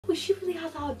but she really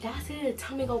has the audacity to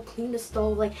tell me go clean the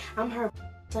stove. Like, I'm her.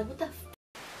 It's like, what the f.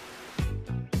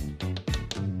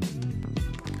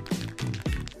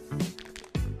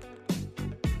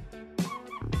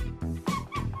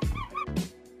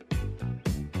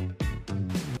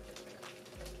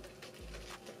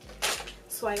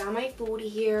 So I got my food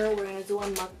here. We're gonna do a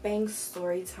mukbang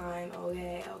story time.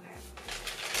 Okay.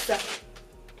 So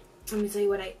let me tell you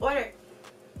what I ordered.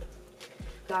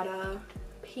 Got a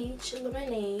peach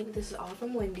lemonade. This is all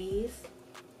from Wendys.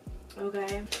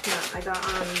 Okay. Yeah, I got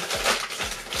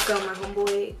so my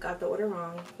homeboy got the order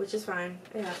wrong, which is fine.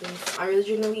 It happens. I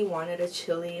originally wanted a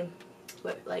chili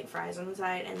with like fries on the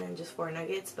side and then just 4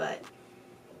 nuggets, but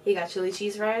he got chili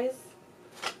cheese fries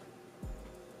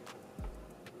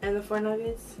and the 4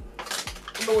 nuggets.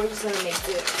 But we're just gonna make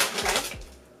do, okay?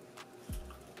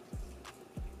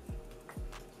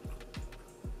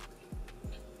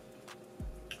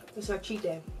 It's our cheat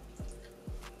day.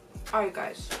 Alright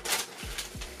guys.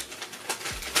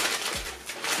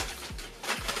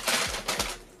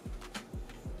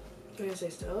 I'm gonna say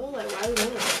still? Like, why are we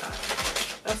doing like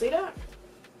that? I'll see that.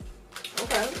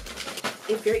 Okay.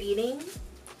 If you're eating,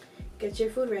 get your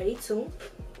food ready too.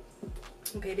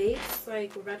 Okay, babes,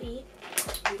 like we're about to eat.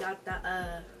 We got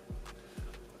the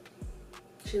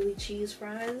chili cheese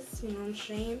fries, you know what I'm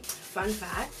saying? Fun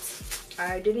fact,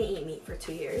 I didn't eat meat for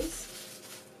 2 years.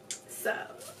 So,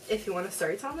 if you want a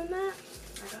story time on that,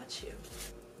 I got you.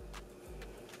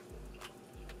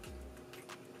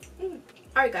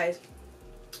 Alright guys,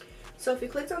 so if you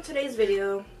clicked on today's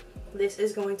video, this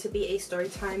is going to be a story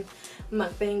time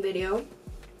mukbang video.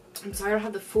 I'm sorry I don't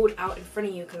have the food out in front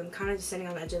of you because I'm kind of just sitting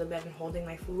on the edge of the bed and holding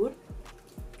my food.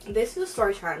 This is a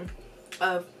story time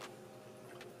of,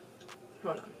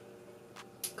 hold on,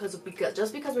 because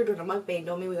just because we're doing a mukbang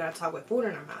don't mean we gotta talk with food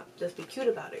in our mouth. Just be cute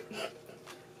about it.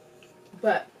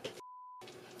 But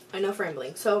enough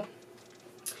rambling. So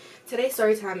today's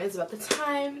story time is about the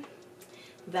time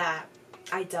that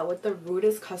I dealt with the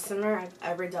rudest customer I've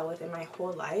ever dealt with in my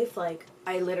whole life. Like,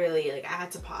 I literally, like, I had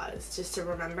to pause just to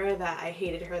remember that I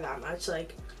hated her that much.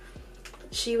 Like,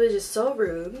 she was just so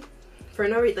rude for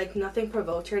no reason. Like, nothing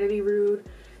provoked her to be rude.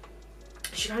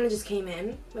 She kind of just came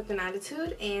in with an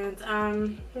attitude, and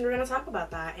we're gonna talk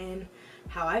about that and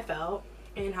how I felt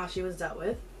and how she was dealt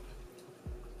with.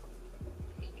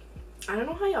 I don't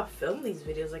know how y'all film these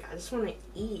videos. Like, I just want to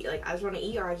eat. Like, I just want to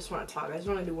eat or I just want to talk. I just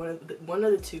want to do one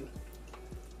of the two.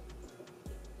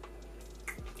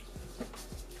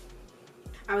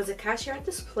 I was a cashier at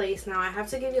this place. Now, I have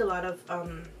to give you a lot of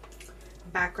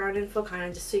background info, kind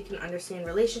of just so you can understand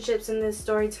relationships in this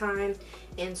story time,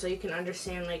 and so you can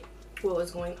understand, like, what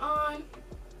was going on,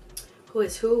 who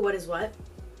is who, what is what.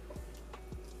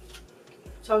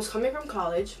 So I was coming from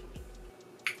college.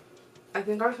 I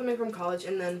think I was coming from college,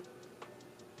 and then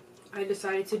I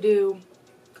decided to do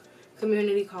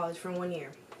community college for 1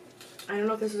 year. I don't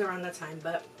know if this is around that time,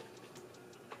 but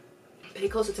pay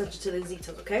close attention to the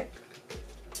details, okay?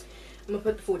 I'm gonna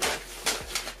put the food down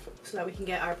so that we can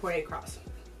get our point across.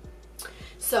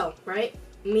 So, right,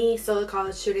 me, still a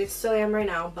college student, still am right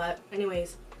now, but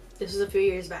anyways, this was a few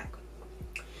years back.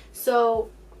 So,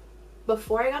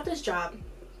 before I got this job,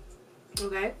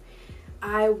 okay,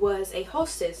 I was a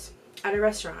hostess at a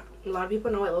restaurant. A lot of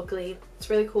people know it locally. It's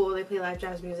really cool. They play live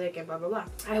jazz music and blah blah blah.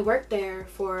 I worked there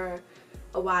for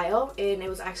a while, and it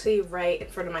was actually right in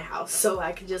front of my house, so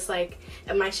I could just, like,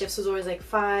 and my shifts was always like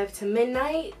 5 to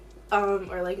midnight,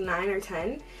 or like 9 or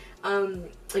 10,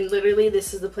 and literally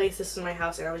this is the place, this is my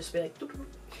house, and I would just be like,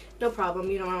 no problem,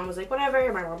 you know. My mom was like,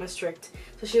 whatever. My mom was strict,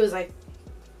 so she was like,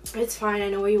 it's fine, I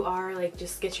know where you are, like,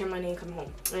 just get your money and come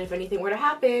home, and if anything were to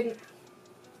happen,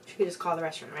 she could just call the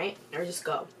restaurant, right, or just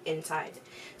go inside.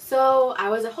 So I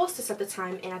was a hostess at the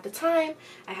time, and at the time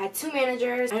I had 2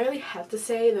 managers. I don't really have to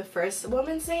say the first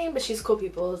woman's name, but she's cool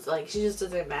people. It's like, she just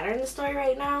doesn't matter in the story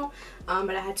right now.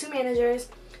 But I had 2 managers.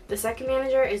 The second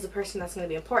manager is the person that's going to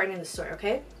be important in the story,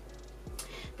 okay?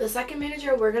 The second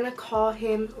manager, we're going to call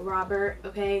him Robert,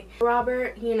 okay?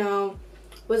 Robert, you know,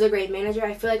 was a great manager.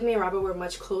 I feel like me and Robert were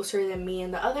much closer than me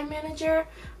and the other manager,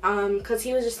 because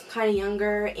he was just kind of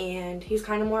younger and he's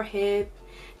kind of more hip.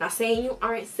 Not saying you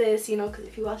aren't, sis, you know, because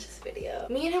if you watch this video,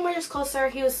 me and him were just closer.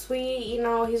 He was sweet, you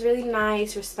know, he's really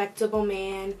nice, respectable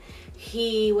man.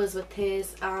 He was with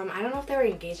his, I don't know if they were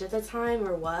engaged at the time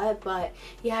or what, but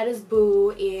he had his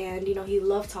boo, and, you know, he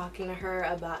loved talking to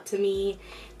her to me,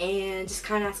 and just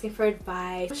kind of asking for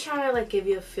advice. I'm just trying to, like, give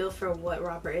you a feel for what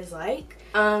Robert is like.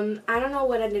 I don't know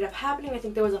what ended up happening. I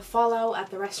think there was a fallout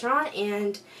at the restaurant,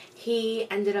 and he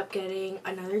ended up getting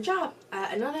another job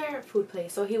at another food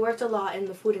place. So he worked a lot in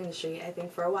the food industry, I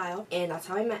think, for a while, and that's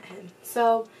how I met him.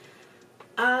 So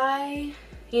I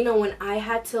when I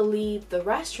had to leave the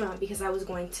restaurant because I was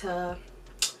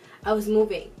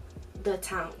moving the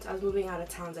towns. I was moving out of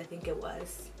towns, I think it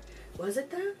was. Was it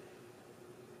then?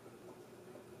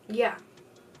 Yeah,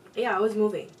 I was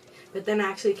moving. But then I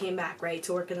actually came back, right,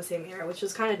 to work in the same area, which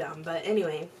was kind of dumb. But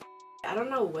anyway, I don't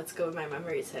know what's good with my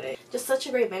memories today. Just such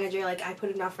a great manager. Like, I put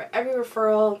it down for every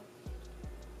referral.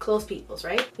 Close peoples,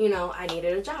 right? I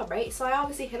needed a job, right? So I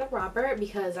obviously hit up Robert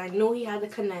because I knew he had to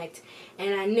connect,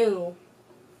 and I knew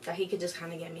that he could just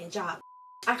kind of get me a job.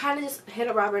 I kind of just hit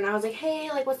up Robert and I was like,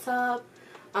 hey, like, what's up?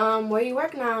 Where you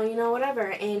work now?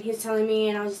 Whatever. And he's telling me,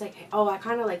 and I was just like, oh, I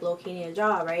kind of like low-key need a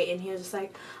job, right? And he was just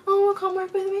like, oh, well, come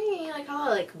work with me. Like, oh,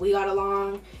 like, we got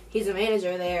along. He's a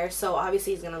manager there, so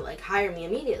obviously he's gonna like hire me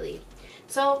immediately.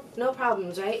 So no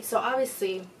problems, right? So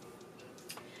obviously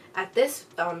at this,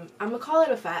 I'm gonna call it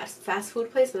a fast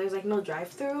food place, but there's like no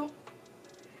drive-through.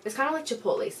 It's kind of like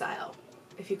Chipotle style,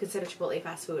 if you consider Chipotle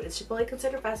fast food. Is Chipotle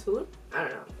considered fast food? I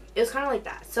don't know. It was kind of like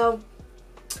that. So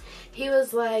he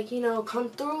was like, come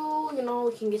through,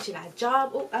 we can get you that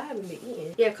job. Oh, I haven't been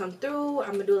eating. Yeah, come through.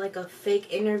 I'm gonna do like a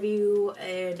fake interview,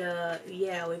 and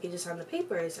yeah, we can just sign the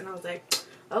papers. And I was like,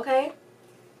 okay.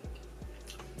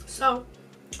 So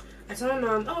I told my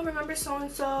mom, oh, remember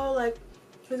so-and-so, like,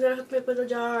 who's gonna hook me up with a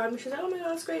job? And she's like, oh my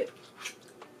god, that's great.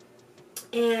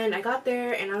 And I got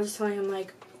there, and I was just telling him,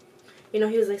 like, he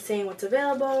was like saying what's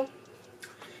available.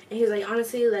 And he was like,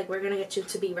 honestly, like, we're gonna get you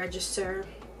to be registered.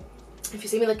 If you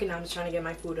see me looking now, I'm just trying to get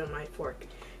my food on my fork.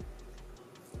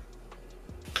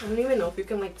 I don't even know if you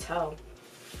can like tell.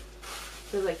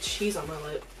 There's like cheese on my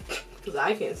lip because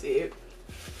I can't see it.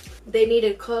 They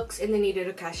needed cooks and they needed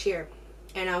a cashier.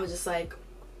 And I was just like,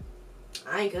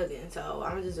 I ain't cooking, so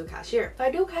I'm gonna just do cashier. So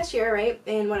I do cashier, right?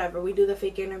 And whatever, we do the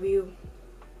fake interview.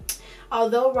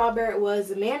 Although Robert was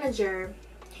the manager,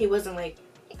 he wasn't like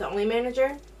the only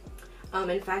manager.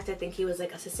 In fact, I think he was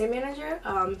like assistant manager.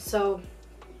 So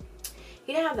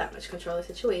he didn't have that much control of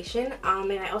the situation.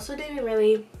 And I also didn't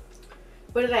really,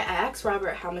 I asked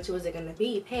Robert how much was it gonna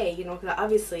be pay, because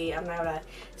obviously I'm not gonna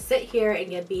sit here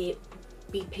and be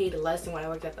paid less than when I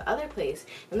worked at the other place.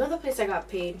 And the other place I got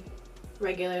paid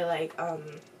regular, like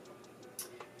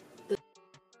the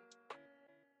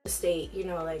state,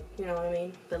 like, what I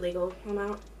mean, the legal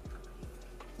amount.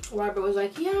 Robert was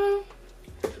like, yeah,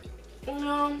 you're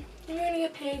gonna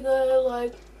get paid good,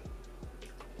 like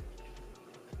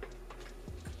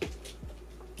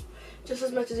just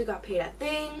as much as you got paid at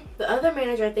thing. The other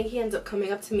manager, I think he ends up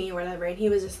coming up to me or whatever, and he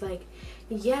was just like,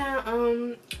 yeah,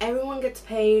 everyone gets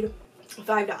paid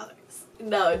 $5.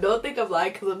 No, don't think I'm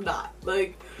lying, because I'm not.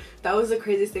 Like, that was the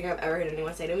craziest thing I've ever heard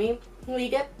anyone say to me. Well, you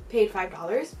get paid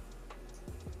 $5.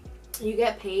 You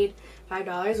get paid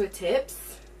 $5 with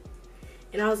tips.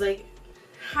 And I was like,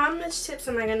 how much tips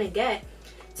am I gonna get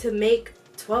to make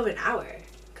 $12 an hour?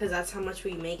 Because that's how much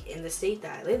we make in the state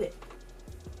that I live in.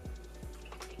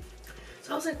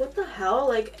 So I was like, what the hell?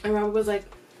 Like, and Robert was like,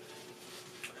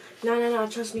 no,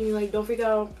 trust me, like, don't freak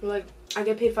out. Like, I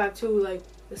get paid $5 too, like,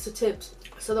 it's the tips.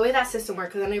 So the way that system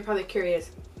worked, because I know you're probably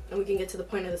curious, and we can get to the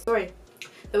point of the story.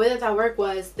 The way that worked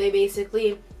was, they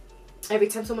basically, every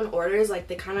time someone orders, like,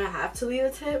 they kind of have to leave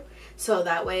a tip, so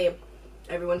that way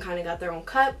everyone kind of got their own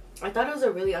cut. I thought it was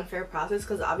a really unfair process,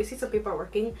 because obviously some people are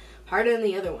working harder than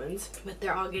the other ones, but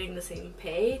they're all getting the same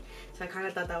pay, so I kind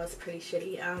of thought that was pretty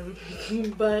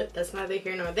shitty, but that's neither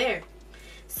here nor there.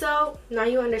 So now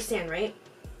you understand, right?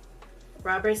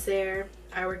 Robert's there,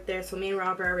 I work there, so me and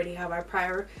Robert already have our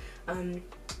prior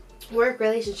work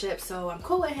relationship, so I'm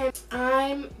cool with him.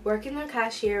 I'm working the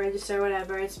cashier, register,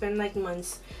 whatever. It's been like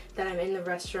months that I'm in the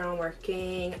restaurant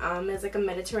working. It's like a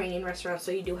Mediterranean restaurant,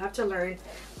 so you do have to learn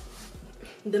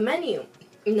the menu.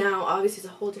 Now obviously it's a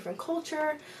whole different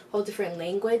culture, whole different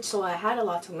language, so I had a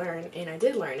lot to learn, and I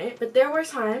did learn it. But there were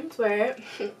times where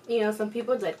some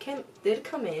people did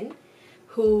come in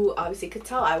who obviously could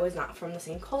tell I was not from the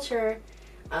same culture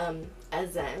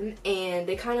as them, and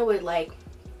they kind of would like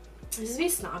just be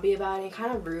snobby about it,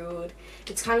 kind of rude.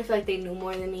 It's kind of feel like they knew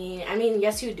more than me. I mean,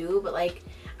 yes you do, but like,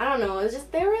 I don't know, it's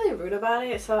just, they're really rude about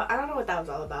it, so I don't know what that was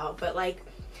all about. But like,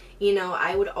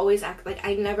 I would always act like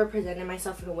I never presented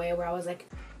myself in a way where I was like,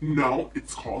 no,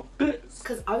 it's called this.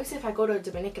 because obviously if I go to a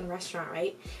Dominican restaurant,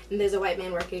 right, and there's a white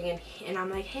man working, and I'm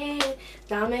like, hey,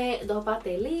 dame dos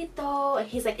pastelito, and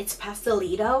he's like, it's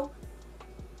pastelito.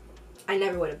 I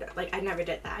never would have done, like, I never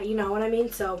did that, you know what I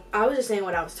mean? So I was just saying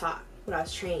what I was taught, what I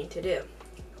was trained to do.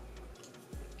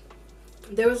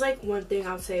 There was like one thing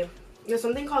I would say, there's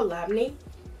something called labne,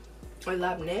 or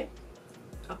labne.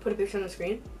 I'll put a picture on the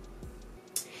screen.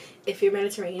 If you're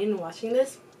Mediterranean and watching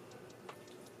this,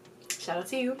 shout out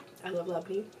to you. I love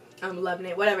labne. I'm loving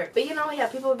it, whatever. But you know, yeah,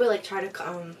 people would be like try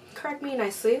to correct me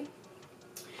nicely.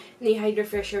 And you had your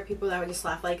fair share of people that would just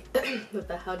laugh like, what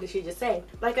the hell did she just say?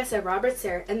 Like I said, Robert's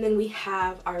there, and then we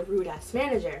have our rude-ass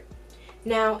manager.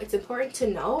 Now, it's important to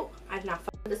note, I did not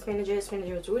fuck with this manager. This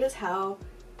manager was rude as hell.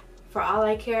 For all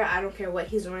I care, I don't care what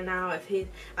he's doing now. If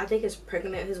I think he's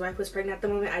pregnant, his wife was pregnant at the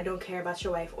moment. I don't care about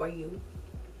your wife or you.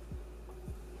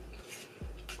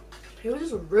 He was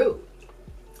just rude.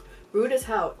 Rude as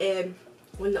hell. And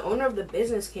when the owner of the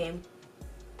business came,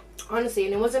 honestly,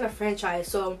 and it wasn't a franchise,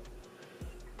 so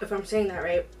if I'm saying that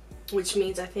right, which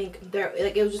means I think they're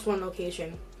like, it was just one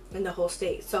location in the whole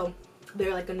state, so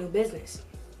they're like a new business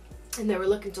and they were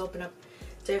looking to open up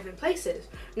to different places.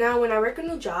 Now when I work a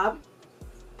new job,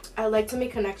 I like to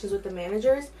make connections with the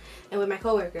managers and with my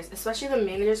coworkers, especially the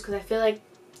managers, because I feel like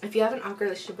if you have an awkward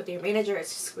relationship with your manager,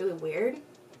 it's just really weird.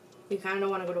 You kind of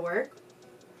don't want to go to work.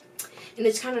 And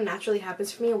it just kind of naturally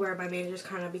happens for me where my managers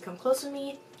kind of become close with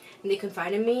me and they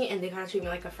confide in me and they kind of treat me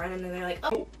like a friend, and then they're like,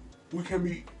 oh, we can't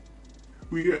be,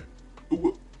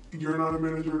 you're not a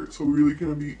manager, so we really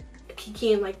can't be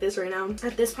kikiing like this right now.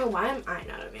 At this point, why am I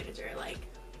not a manager? Like,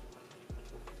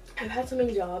 I've had so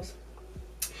many jobs.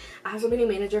 I have so many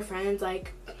manager friends.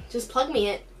 Like, just plug me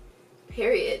in.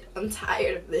 Period. I'm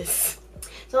tired of this.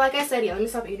 So like I said, yeah, let me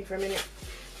stop eating for a minute.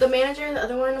 The manager, the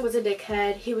other one, was a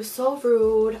dickhead. He was so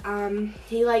rude.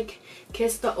 He like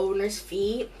kissed the owner's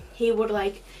feet. He would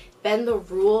like bend the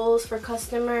rules for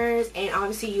customers, and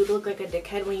obviously you look like a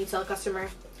dickhead when you tell a customer,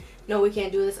 no, we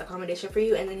can't do this accommodation for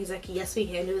you, and then he's like, yes, we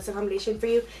can do this accommodation for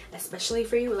you, especially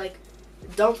for you. Like,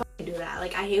 don't fucking do that.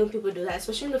 Like, I hate when people do that,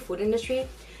 especially in the food industry.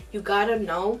 You gotta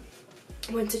know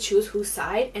when to choose whose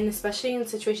side, and especially in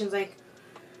situations like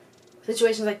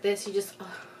this, you just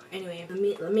anyway,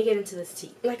 let me get into this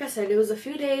tea. Like I said, it was a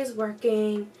few days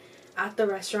working at the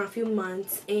restaurant, a few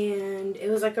months, and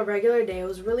it was like a regular day. It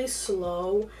was really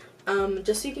slow.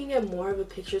 Just so you can get more of a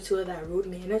picture too of that rude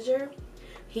manager,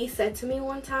 he said to me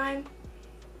one time,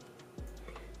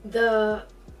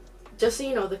 just so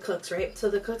you know, the cooks, right? So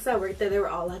the cooks that worked there, they were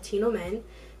all Latino men,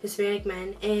 Hispanic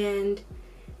men, and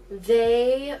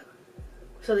they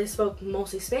spoke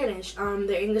mostly Spanish.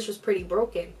 Their English was pretty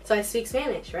broken. So I speak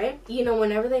Spanish, right? You know,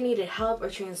 whenever they needed help or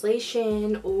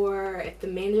translation, or if the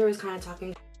manager was kind of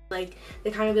talking, like,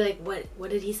 they kind of be like, what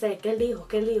did he say? ¿Qué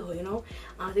dijo, you know?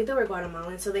 I think they were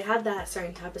Guatemalan, so they had that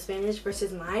certain type of Spanish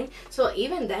versus mine. So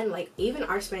even then, like, even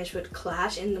our Spanish would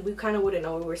clash, and we kind of wouldn't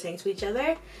know what we were saying to each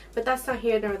other. But that's not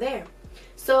here nor there.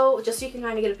 So just so you can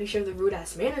kind of get a picture of the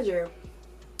rude-ass manager,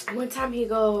 one time he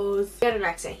goes, he had an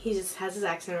accent, he just has his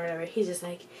accent or whatever, he's just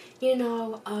like, you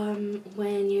know,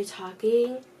 when you're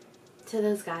talking to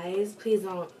those guys, please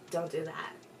don't do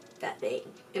that thing.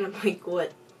 And I'm like,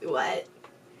 what?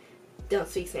 Don't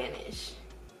speak Spanish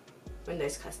when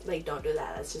there's like, don't do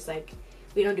that. That's just like,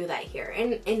 we don't do that here.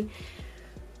 And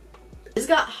just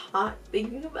got hot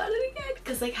thinking about it again,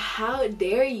 because like, how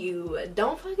dare you?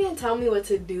 Don't fucking tell me what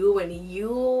to do when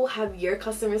you have your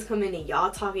customers come in and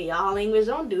y'all talking y'all language.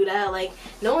 Don't do that. Like,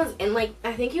 no one's in. Like,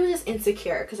 I think he was just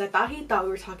insecure, because he thought we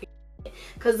were talking,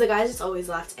 because the guys just always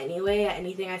laughed anyway at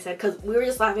anything I said, because we were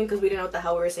just laughing because we didn't know what the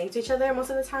hell we were saying to each other most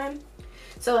of the time.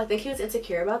 So I think he was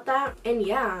insecure about that. And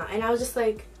yeah, and I was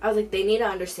like, they need to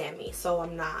understand me, so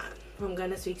I'm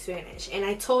gonna speak Spanish. And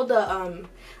I told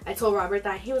Robert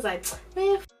that. He was like,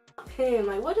 man, f him.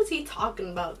 Like, what is he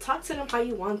talking about? Talk to him how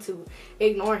you want to.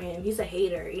 Ignore him. He's a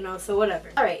hater, you know, so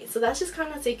whatever. Alright, so that's just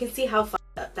kind of so you can see how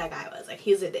fucked up that guy was. Like,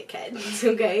 he was a dickhead.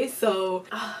 Okay, so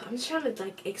I'm just trying to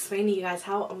like explain to you guys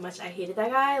how much I hated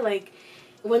that guy. Like,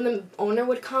 when the owner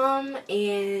would come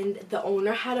and the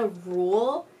owner had a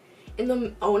rule, and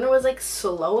the owner was like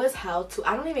slow as hell to,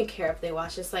 I don't even care if they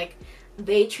watch this, like,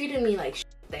 they treated me like shit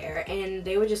there, and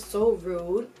they were just so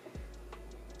rude.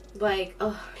 Like,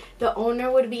 the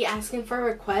owner would be asking for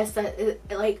requests that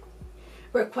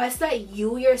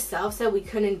you yourself said we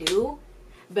couldn't do,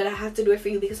 but I have to do it for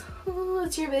you because, oh,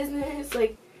 it's your business.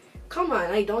 Like, come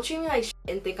on, like, don't treat me like shit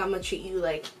and think I'm gonna treat you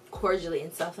like cordially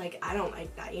and stuff. Like, I don't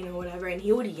like that, you know, whatever. And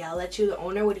he would yell at you, the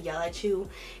owner would yell at you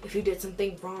if you did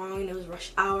something wrong and it was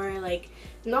rush hour. Like,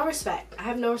 no respect. I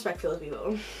have no respect for those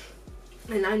people,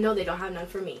 and I know they don't have none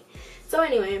for me. So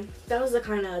anyway, that was the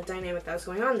kind of dynamic that was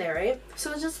going on there, right? So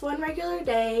it was just one regular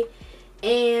day,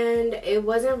 and it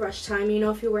wasn't rush time. You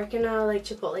know, if you work in a like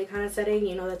Chipotle kind of setting,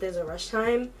 you know that there's a rush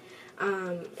time.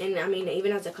 And I mean,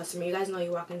 even as a customer, you guys know,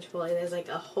 you walk in Chipotle, there's like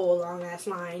a whole long ass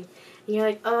line, and you're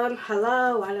like,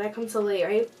 hello, why did I come so late,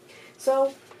 right?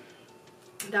 So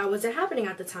that wasn't happening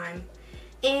at the time,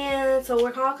 and so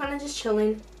we're all kind of just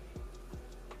chilling.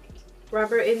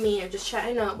 Robert and me are just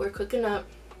chatting up, we're cooking up.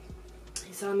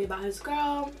 He's telling me about his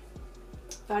girl,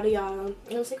 yada yada. And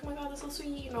I was like, oh my god, that's so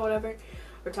sweet, you know, whatever.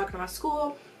 We're talking about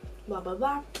school, blah blah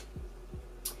blah.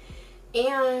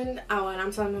 And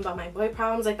I'm telling him about my boy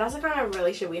problems. Like, that's the kind of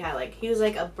relationship we had. Like, he was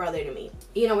like a brother to me.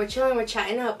 You know, we're chilling, we're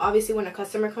chatting up. Obviously, when a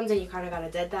customer comes in, you kind of gotta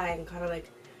dead that and kind of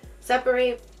like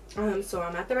separate. So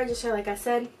I'm at the register, like I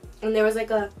said, and there was like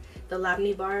the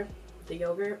labneh bar, the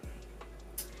yogurt,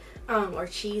 or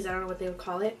cheese, I don't know what they would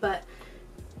call it. But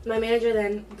my manager,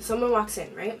 then someone walks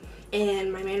in, right?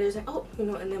 And my manager's like, oh, you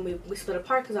know, and then we split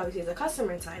apart because obviously there's a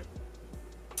customer inside.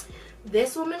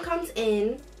 This woman comes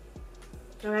in.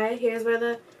 Alright, here's where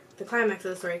the climax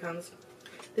of the story comes.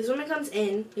 This woman comes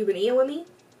in. You've been eating with me?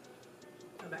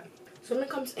 Okay. This woman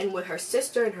comes in with her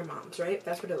sister and her mom's, right?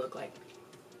 That's what it looked like.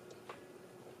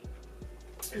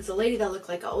 It's a lady that looked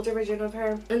like an older version of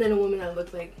her, and then a woman that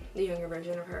looked like the younger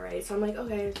version of her, right? So I'm like,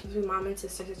 okay, it's a mom and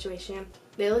sister situation.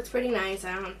 They looked pretty nice.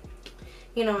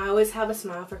 You know, I always have a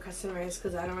smile for customers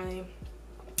because I don't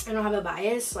have a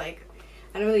bias. Like,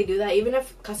 I don't really do that. Even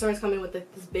if customers come in with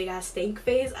this big ass stink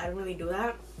face, I don't really do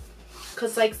that.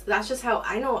 Cause like, that's just how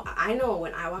I know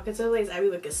when I walk into a place, I be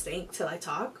looking stink till I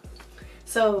talk.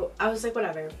 So I was like,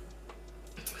 whatever.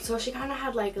 So she kind of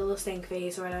had like a little stink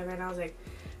face or whatever, and I was like,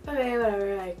 okay,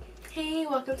 whatever. Like, hey,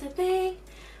 welcome to the thing.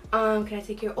 Can I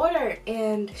take your order?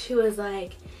 And she was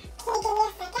like, can you give me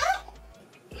a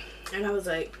second? And I was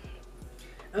like,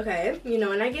 okay, you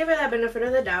know, and I gave her that benefit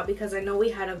of the doubt because I know we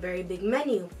had a very big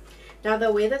menu. Now,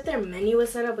 the way that their menu was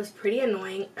set up was pretty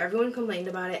annoying. Everyone complained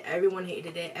about it. Everyone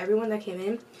hated it. Everyone that came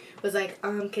in was like,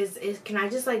 can I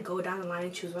just, like, go down the line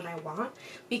and choose what I want?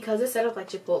 Because it's set up like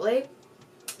Chipotle,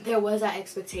 there was that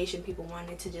expectation. People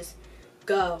wanted to just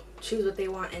go, choose what they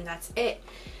want, and that's it.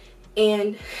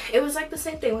 And it was like the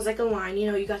same thing. It was like a line.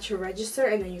 You know, you got your register,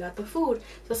 and then you got the food.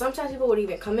 So sometimes people would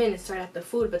even come in and start at the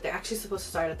food, but they're actually supposed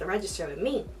to start at the register with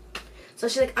me. So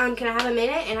she's like, can I have a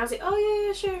minute? And I was like, oh,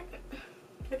 yeah, sure.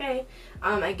 Okay.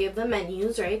 I give them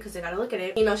menus, right? Because they gotta look at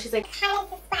it. You know, she's like, how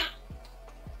does this work?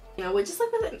 You know, with just like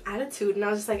with an attitude. And I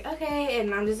was just like, okay.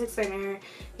 And I'm just explaining her,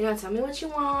 you know, tell me what you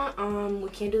want. We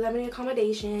can't do that many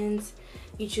accommodations.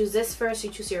 You choose this first. You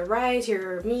choose your rice,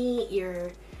 your meat,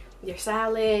 your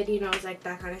salad. You know, it's like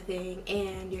that kind of thing.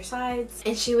 And your sides.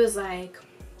 And she was like,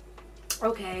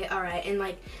 okay, all right. And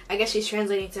like, I guess she's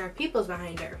translating to her peoples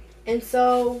behind her. And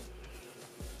so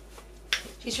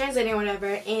she's translating or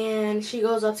whatever, and she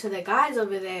goes up to the guys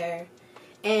over there,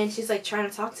 and she's like trying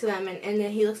to talk to them, and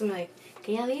then he looks at me like,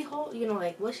 can you leave? You know,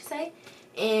 like, what'd she say?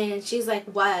 And she's like,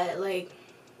 what? Like,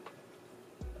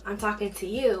 I'm talking to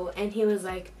you. And he's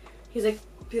like,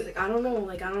 I don't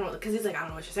know, because he's like, I don't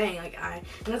know what you're saying. Like, and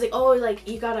I was like, oh, like,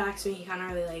 you gotta ask me. He kind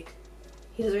of really, like,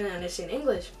 he doesn't really understand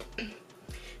English.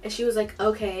 And she was like,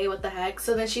 okay, what the heck?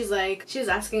 So then she was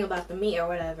asking about the meat or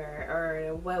whatever,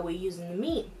 or what we use in the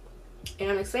meat.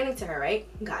 And I'm explaining to her, right,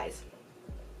 guys,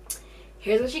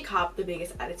 here's when she copped the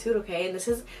biggest attitude, okay? And this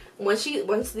is once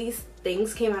these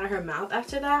things came out of her mouth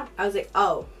after that, I was like,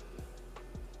 oh,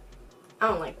 I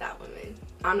don't like that woman.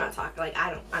 I'm not talking, like, I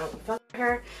don't fuck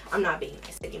her. I'm not being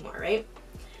nice anymore, right?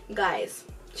 Guys,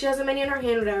 she has a menu in her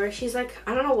hand, whatever. She's like,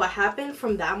 I don't know what happened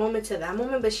from that moment to that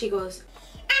moment, but she goes,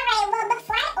 alright, well,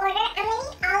 before I order, I'm gonna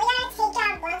need all y'all to take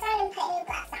your gloves on and put new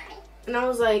gloves on. And I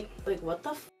was like, what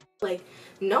the f? Like,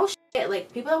 no shit.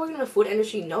 Like, people that work in the food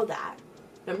industry know that.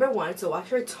 Number one, so watch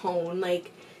her tone.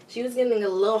 Like, she was getting a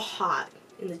little hot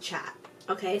in the chat.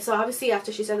 Okay, so obviously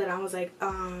after she said that, I was like,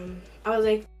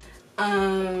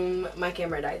 my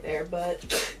camera died there,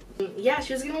 but yeah,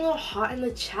 she was getting a little hot in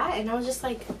the chat, and I was just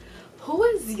like, who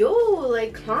is you?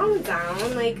 Like, calm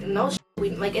down. Like, no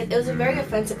shit. Like, it was a very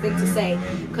offensive thing to say,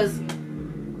 because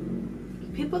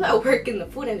people that work in the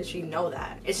food industry know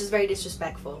that. It's just very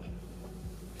disrespectful.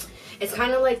 It's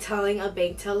kind of like telling a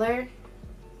bank teller,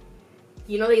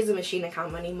 you know, they use a machine to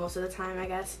count money most of the time, I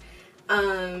guess.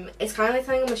 It's kind of like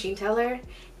telling a machine teller,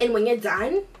 and when you're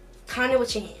done, count it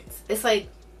with your hands. It's like,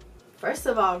 first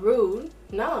of all, rude.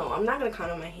 No, I'm not gonna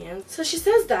count on my hands. So she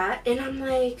says that, and I'm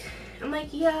like,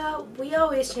 yeah, we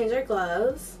always change our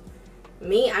gloves.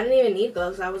 Me, I didn't even need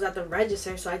gloves. I was at the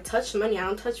register, so I touched money. I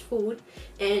don't touch food.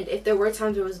 And if there were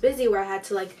times where it was busy, where I had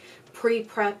to like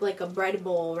pre-prep like a bread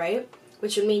bowl, right?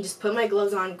 Which would mean just put my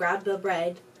gloves on, grab the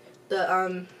bread,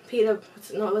 the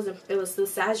it was the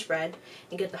sage bread,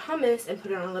 and get the hummus and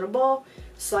put it on a little bowl,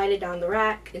 slide it down the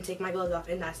rack, and take my gloves off,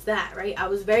 and that's that, right? I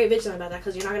was very vigilant about that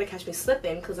because you're not going to catch me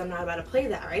slipping because I'm not about to play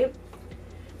that, right?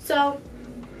 So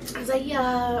I was like,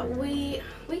 yeah, we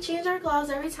change our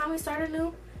gloves every time we start a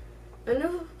new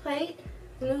plate,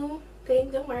 new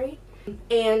thing, don't worry.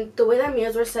 And the way that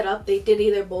meals were set up, they did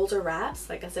either bowls or wraps,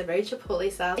 like I said, very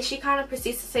Chipotle style. And she kind of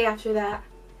proceeds to say after that,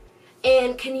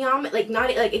 and can y'all, like,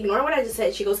 not, like, ignore what I just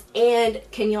said. She goes, and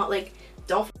can y'all, like,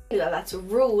 don't do that. That's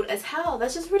rude as hell.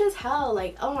 That's just rude as hell.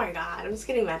 Like, oh my god, I'm just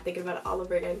getting mad thinking about it all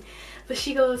over again. But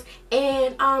she goes,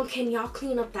 and can y'all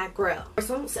clean up that grill? Or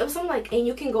some, it was something like, and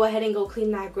you can go ahead and go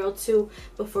clean that grill too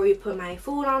before you put my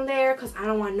food on there, because I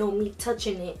don't want no meat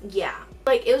touching it. Yeah,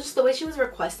 like, it was just the way she was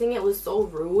requesting it was so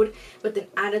rude, with an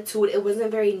attitude. It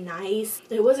wasn't very nice.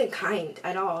 It wasn't kind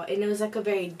at all. And it was like a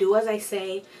very do as I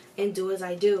say and do as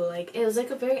I do. Like, it was like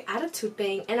a very attitude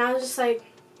thing. And I was just like,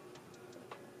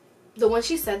 the one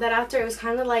she said that after, it was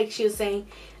kind of like she was saying,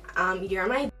 you're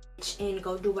my bitch and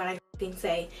go do what I fucking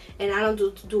say. And I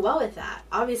don't do well with that,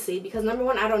 obviously, because number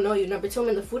one, I don't know you. Number two, I'm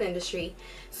in the food industry,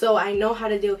 so I know how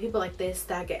to deal with people like this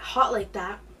that get hot like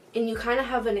that. And you kind of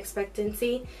have an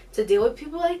expectancy to deal with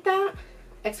people like that,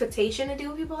 expectation to deal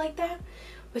with people like that,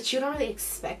 but you don't really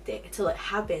expect it until it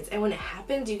happens. And when it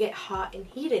happens, you get hot and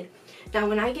heated. Now,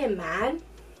 when I get mad,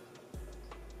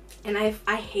 and I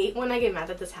hate when I get mad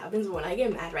that this happens, but when I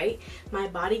get mad, right, my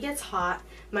body gets hot,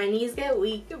 my knees get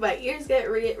weak, my ears get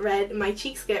red, my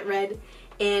cheeks get red,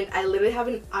 and I literally have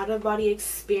an out-of-body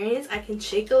experience. I can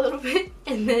shake a little bit,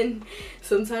 and then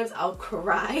sometimes I'll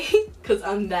cry because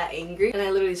I'm that angry, and I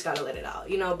literally just gotta let it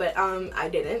out, you know. But I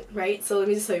didn't, right? So let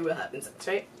me just tell you what happens next,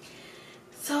 right?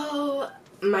 So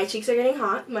my cheeks are getting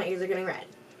hot, my ears are getting red,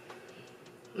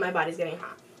 my body's getting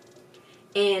hot,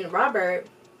 and Robert,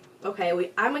 okay,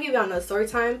 I'm gonna give y'all another story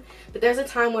time, but there's a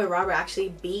time where Robert actually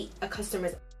beat a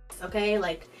customer's ass, okay,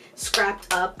 like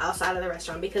scrapped up outside of the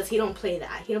restaurant, because he don't play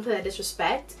that. He don't play that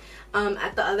disrespect.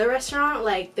 At the other restaurant,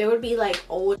 like, there would be like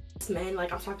old men,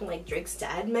 like I'm talking like Drake's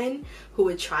dad men, who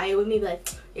would try it with me, be like,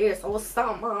 yes, what's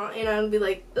up, ma? And I'd be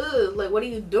like, ugh, like, what are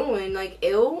you doing? Like,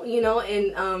 ill, you know?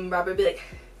 And Robert would be like,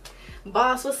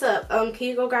 boss, what's up? Can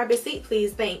you go grab your seat,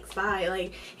 please? Thanks, bye.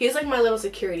 Like, he was like my little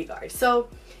security guard. So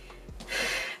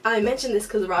I mentioned this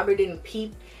because Robert didn't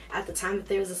peep at the time that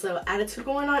there was this little attitude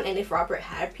going on, and if Robert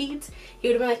had peeped, he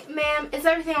would have been like, ma'am, is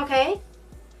everything okay?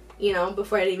 You know,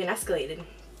 before it even escalated.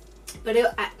 But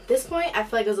at this point, I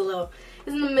feel like it was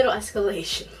in the middle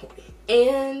escalation point.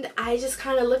 And I just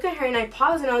kind of look at her and I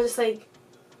pause, and I was just like,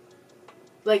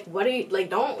 what are you, like,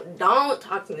 don't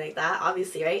talk to me like that,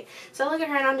 obviously, right? So I look at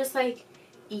her and I'm just like,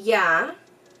 yeah,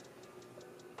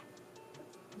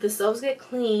 the stoves get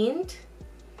cleaned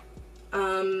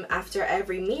after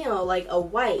every meal, like a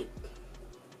wipe.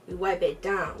 We wipe it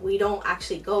down. We don't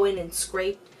actually go in and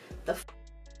scrape the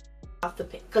off the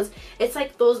pan, because it's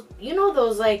like those, you know,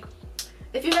 those, like,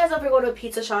 if you guys ever go to a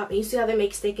pizza shop and you see how they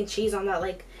make steak and cheese on that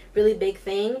like really big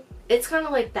thing, it's kind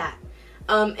of like that.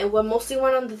 And what mostly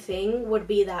went on the thing would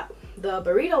be that the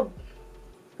burrito,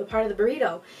 the part of the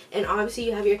burrito, and obviously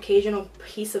you have your occasional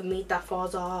piece of meat that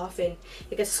falls off and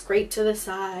it gets scraped to the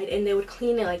side, and they would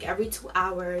clean it like every 2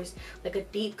 hours, like a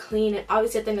deep clean. And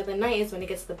obviously at the end of the night is when it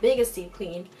gets the biggest deep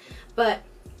clean. But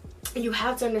you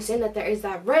have to understand that there is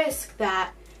that risk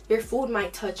that your food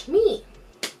might touch meat.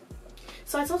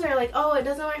 So I told her, like, oh, it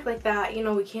doesn't work like that, you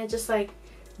know, we can't just like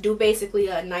do basically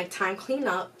a nighttime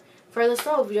cleanup for the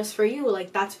stove just for you.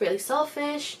 Like, that's really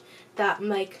selfish. That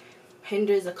like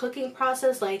hinders the cooking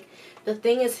process. Like, the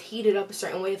thing is heated up a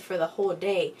certain way for the whole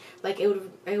day. Like, you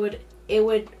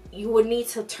would need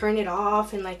to turn it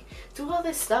off and like do all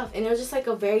this stuff, and it was just like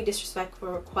a very disrespectful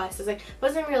request. It's like, it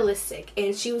wasn't realistic,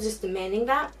 and she was just demanding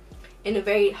that in a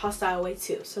very hostile way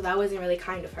too, so that wasn't really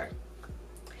kind of her.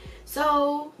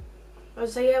 So I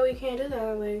was like, yeah, we can't do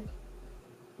that, like,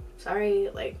 sorry,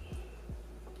 like,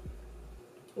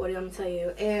 what do you want me to tell you?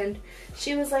 And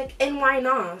she was like, and why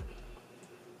not?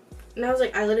 And I was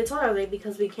like, I literally told her, like,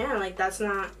 because we can, like, that's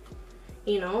not,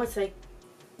 you know, it's like,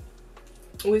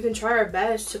 we can try our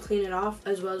best to clean it off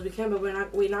as well as we can, but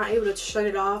we're not able to shut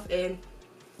it off and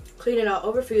clean it all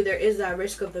over for you. There is that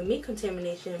risk of the meat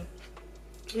contamination,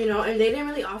 you know. And they didn't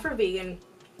really offer vegan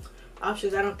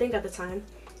options, I don't think, at the time.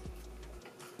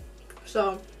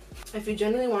 So if you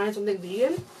genuinely wanted something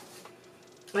vegan,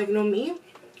 like no meat,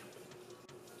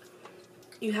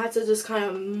 you had to just kind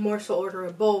of more so order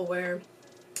a bowl where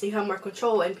you have more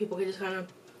control and people can just kind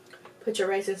of put your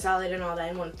rice and salad and all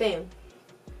that in one thing.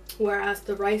 Whereas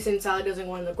the rice and salad doesn't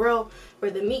go on the grill where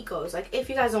the meat goes. Like, if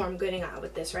you guys know where I'm getting at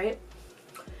with this, right?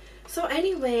 So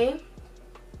anyway,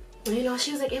 you know,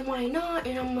 she was like, and why not?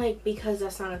 And I'm like, because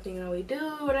that's not a thing that we do,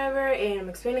 whatever. And I'm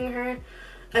explaining to her.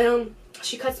 And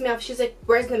she cuts me off. She's like,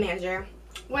 where's the manager?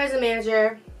 Where's the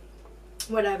manager?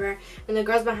 Whatever. And the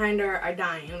girls behind her are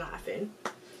dying laughing.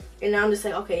 And now I'm just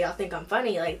like, okay, y'all think I'm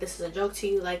funny. Like, this is a joke to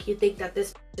you. Like, you think that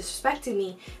this disrespecting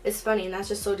me is funny, and that's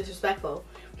just so disrespectful.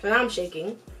 So now I'm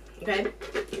shaking. Okay?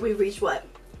 We reached what?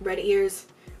 Red ears,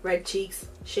 red cheeks,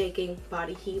 shaking,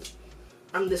 body heat.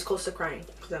 I'm this close to crying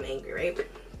because I'm angry, right?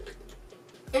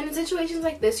 And in situations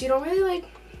like this, you don't really like,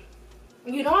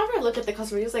 you don't ever look at the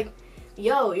customer. You're just like,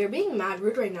 yo, you're being mad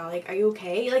rude right now. Like, are you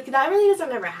okay? Like, that really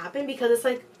doesn't ever happen because it's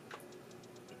like,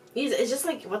 it's just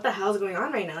like, what the hell is going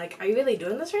on right now? Like, are you really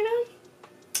doing this right now?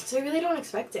 So I really don't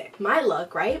expect it. My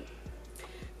luck, right?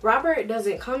 Robert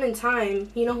doesn't come in time.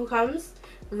 You know who comes?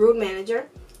 Rude manager.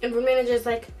 And rude manager is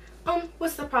like,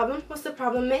 what's the problem? What's the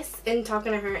problem, miss? And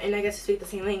talking to her, and I guess to speak the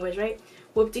same language, right?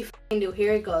 Whoop-de-f***ing-do.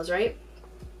 Here it goes, right?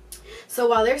 So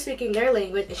while they're speaking their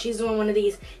language, and she's doing one of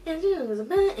these, and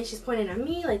she's pointing at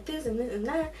me like this and this and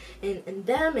that, and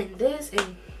them and this,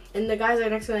 and the guys are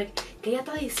next to me like, ¿qué ella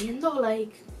está diciendo?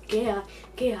 Like,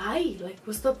 ¿qué hay? Like,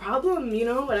 what's the problem? You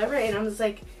know, whatever. And I'm just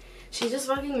like, she's just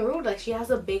fucking rude. Like, she has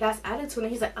a big ass attitude,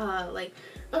 and he's like,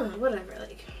 whatever.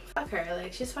 Like, fuck her.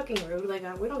 Like, she's fucking rude. Like,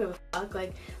 we don't give a fuck.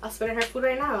 Like, I'll spit in her food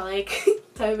right now. Like,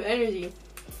 type of energy.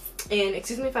 And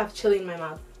excuse me if I have chili in my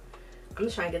mouth. I'm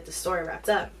just trying to get the story wrapped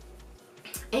up.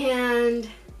 And,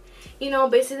 you know,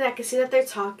 basically I can see that they're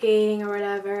talking or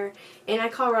whatever. And I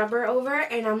call Robert over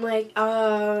and I'm like,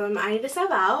 I need to step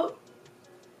out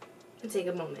and take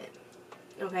a moment.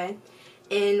 Okay?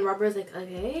 And Robert's like,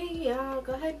 okay, yeah,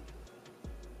 go ahead.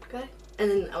 Go ahead. And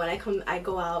then when I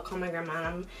go out, call my grandma,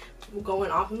 and I'm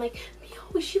going off. I'm like,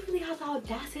 yo, she really has the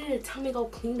audacity to tell me to go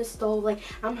clean the stove. Like,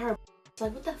 I'm her.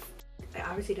 Like, what the f? I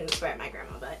obviously didn't swear at my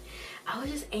grandma, but I was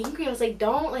just angry. I was like,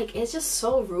 don't, like, it's just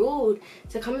so rude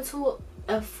to come into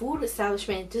a food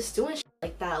establishment just doing shit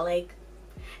like that. Like,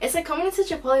 it's like coming into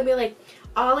Chipotle and be like,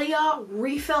 all of y'all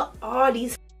refill all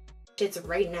these shits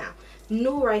right now.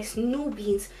 New rice, new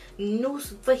beans, new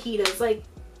fajitas. Like,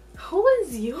 who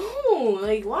is you?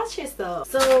 Like, watch yourself.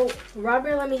 So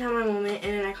Robert let me have my moment,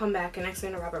 and then I come back and I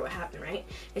explain to Robert what happened, right?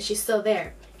 And she's still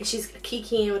there, and she's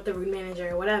kikiing with the rude manager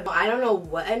or whatever. I don't know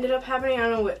what ended up happening. I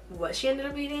don't know what she ended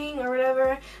up eating or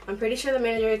whatever. I'm pretty sure the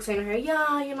manager explained to her,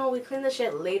 yeah, you know, we clean the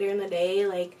shit later in the day,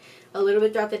 like a little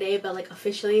bit throughout the day, but like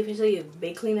officially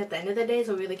they clean at the end of the day,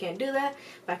 so we really can't do that,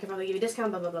 but I can probably give you a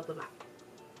discount, blah blah blah blah blah.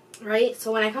 Right?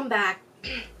 So when I come back,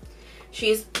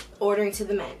 she's ordering to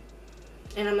the men.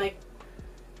 And I'm like,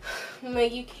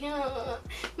 you can't.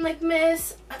 I'm like,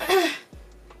 miss,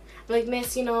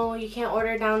 you know, you can't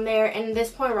order down there. And at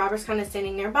this point, Robert's kind of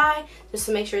standing nearby just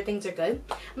to make sure things are good.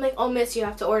 I'm like, oh, miss, you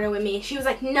have to order with me. She was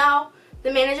like, no,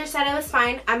 the manager said it was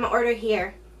fine. I'm gonna order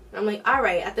here. I'm like, all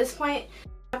right. At this point,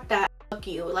 fuck that. Fuck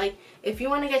you. Like, if you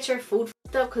want to get your food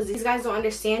fucked up because these guys don't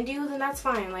understand you, then that's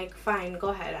fine. Like, fine, go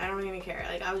ahead. I don't even care.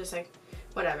 Like, I was just like,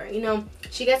 whatever, you know.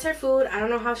 She gets her food. I don't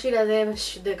know how she does it,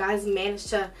 but the guys managed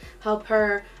to help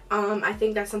her. I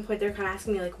think at some point they're kind of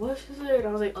asking me like, what is it?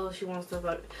 I was like, oh, she wants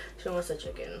the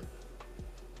chicken.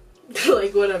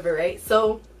 Like, whatever, right?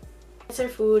 So it's her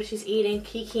food. She's eating,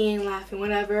 kikiing, laughing,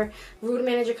 whatever. Rude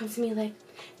manager comes to me like,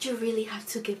 do you really have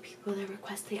to give people the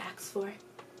request they ask for?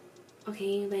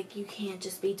 Okay, like, you can't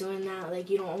just be doing that. Like,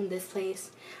 you don't own this place.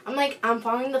 I'm like, I'm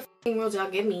following the fucking rules y'all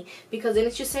give me, because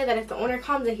didn't you say that if the owner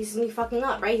comes and he sees me fucking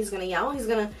up, right, he's gonna yell, he's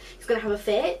gonna have a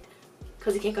fit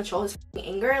because he can't control his fucking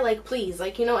anger? Like, please,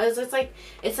 like, you know, it's like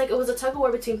it was a tug of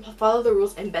war between follow the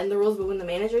rules and bend the rules. But when the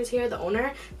manager is here, the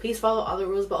owner, please follow all the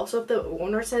rules. But also if the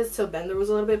owner says to bend the rules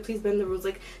a little bit, please bend the rules.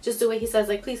 Like, just do what he says.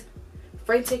 Like, please,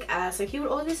 frantic ass. Like, he would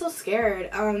always be so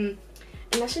scared. And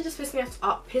that shit just pissed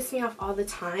me off all the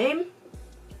time.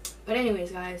 But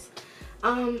anyways, guys,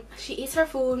 she eats her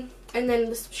food, and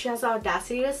then she has the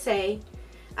audacity to say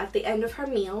at the end of her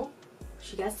meal,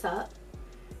 she gets up,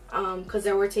 because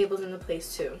there were tables in the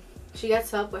place too. She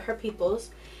gets up with her peoples,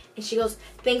 and she goes,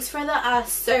 thanks for the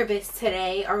service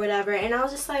today, or whatever. And I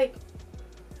was just like,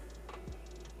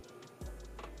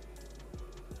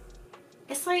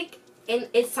 it's like, and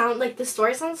it sounds like the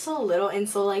story sounds so little and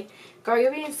so like, girl,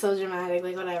 you're being so dramatic,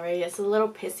 like, whatever. It's a little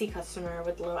pissy customer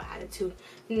with a little attitude.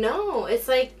 No, it's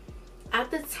like,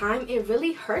 at the time, it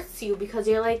really hurts you because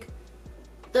you're like,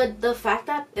 the fact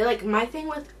that, like, my thing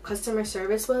with customer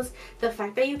service was the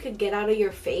fact that you could get out of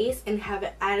your face and have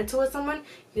an attitude with someone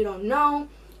you don't know,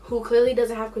 who clearly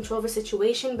doesn't have control of a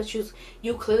situation, but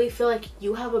you clearly feel like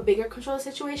you have a bigger control of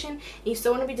the situation, and you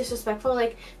still want to be disrespectful.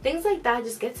 Like, things like that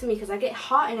just get to me because I get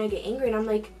hot and I get angry, and I'm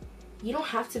like, you don't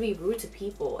have to be rude to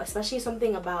people, especially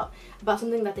something about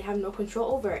something that they have no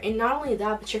control over. And not only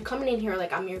that, but you're coming in here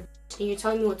like I'm your bitch and you're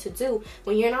telling me what to do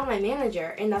when you're not my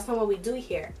manager, and that's not what we do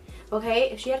here. Okay?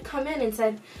 If she had come in and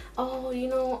said, oh, you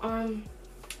know, I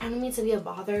don't mean to be a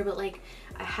bother, but like,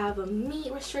 I have a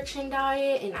meat restriction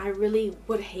diet and I really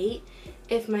would hate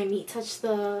if my meat touched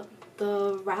the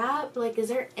the wrap, like, is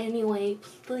there any way,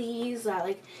 please, that,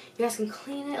 like, you guys can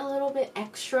clean it a little bit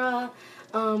extra,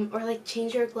 or, like,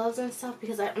 change your gloves and stuff,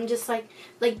 because I'm just, like,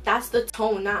 that's the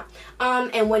tone, not,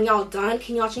 and when y'all done,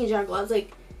 can y'all change your gloves?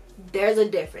 Like, there's a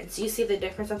difference. You see the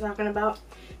difference I'm talking about?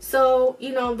 So,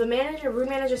 you know, the room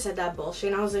manager said that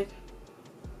bullshit, and I was like,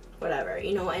 whatever,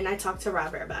 you know. And I talked to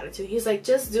Robert about it too. He's like,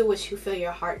 just do what you feel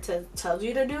your heart tells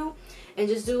you to do, and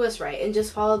just do what's right, and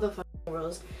just follow the fucking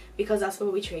rules, because that's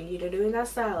what we trained you to do. And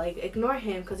that's that. Like, ignore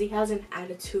him because he has an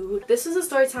attitude. This is a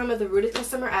story time of the rudest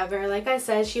customer ever. Like I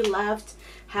said, she left,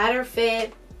 had her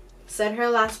fit, said her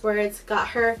last words, got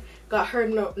her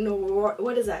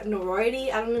what is that,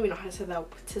 noroity? I don't even know how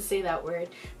to say that word,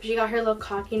 but she got her little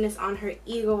cockiness on her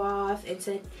ego off and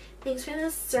said thanks for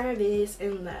the service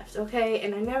and left. Okay,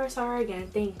 and I never saw her again,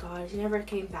 thank God. She never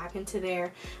came back into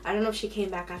there. I don't know if she came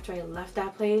back after I left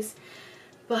that place,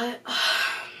 but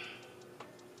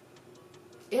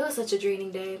it was such a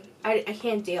draining day. I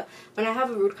can't deal. When I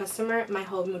have a rude customer, my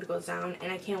whole mood goes down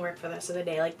and I can't work for the rest of the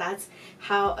day. Like, that's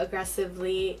how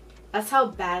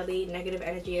badly negative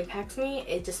energy impacts me.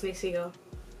 It just makes me go,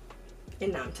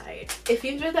 and now I'm tired. If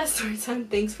you enjoyed that story time,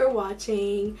 thanks for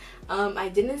watching. I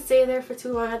didn't stay there for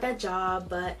too long at that job,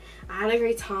 but I had a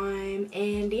great time.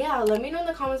 And yeah, let me know in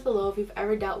the comments below if you've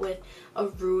ever dealt with a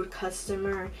rude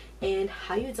customer and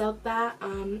how you dealt that.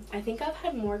 I think I've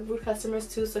had more rude customers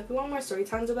too, so if you want more story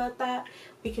times about that,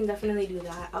 we can definitely do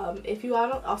that. If you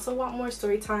also want more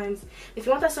story times, if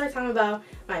you want that story time about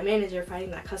my manager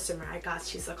fighting that customer, I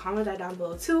got you. So comment that down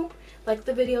below too. Like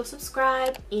the video,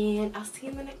 subscribe, and I'll see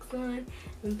you in the next one.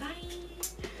 Bye.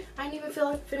 I didn't even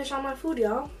feel like to finish all my food,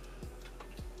 y'all.